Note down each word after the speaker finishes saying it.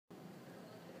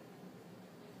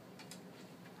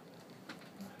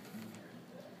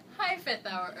Hi,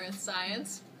 5th Hour Earth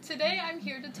Science. Today I'm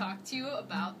here to talk to you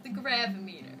about the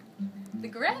gravimeter. The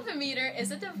gravimeter is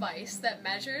a device that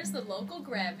measures the local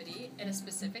gravity in a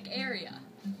specific area.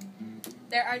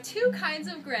 There are two kinds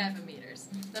of gravimeters.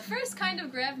 The first kind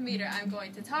of gravimeter I'm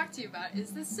going to talk to you about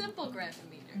is the simple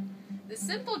gravimeter. The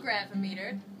simple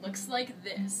gravimeter looks like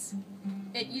this.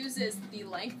 It uses the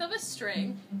length of a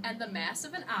string and the mass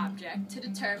of an object to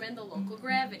determine the local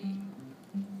gravity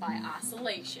by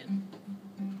oscillation.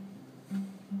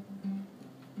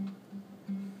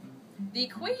 The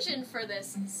equation for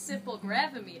this simple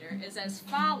gravimeter is as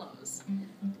follows.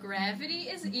 Gravity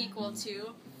is equal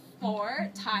to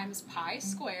 4 times pi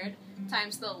squared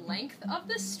times the length of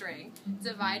the string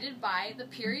divided by the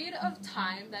period of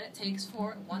time that it takes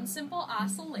for one simple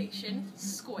oscillation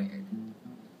squared.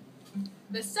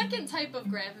 The second type of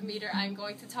gravimeter I'm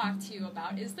going to talk to you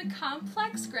about is the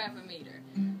complex gravimeter.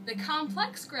 The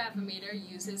complex gravimeter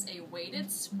uses a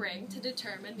weighted spring to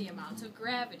determine the amount of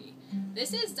gravity.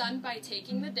 This is done by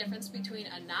taking the difference between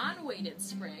a non-weighted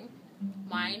spring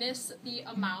minus the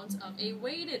amount of a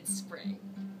weighted spring.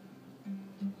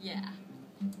 Yeah.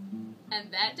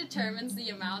 And that determines the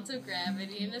amount of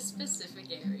gravity in a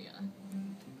specific area.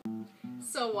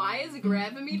 So why is a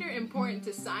gravimeter important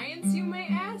to science, you may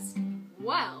ask?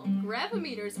 Well,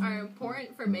 gravimeters are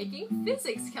important for making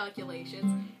physics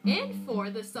calculations and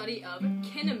for the study of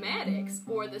kinematics,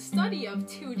 or the study of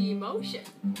 2D motion.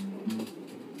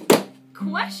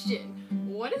 Question: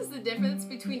 what is the difference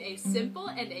between a simple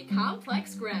and a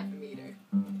complex gravimeter?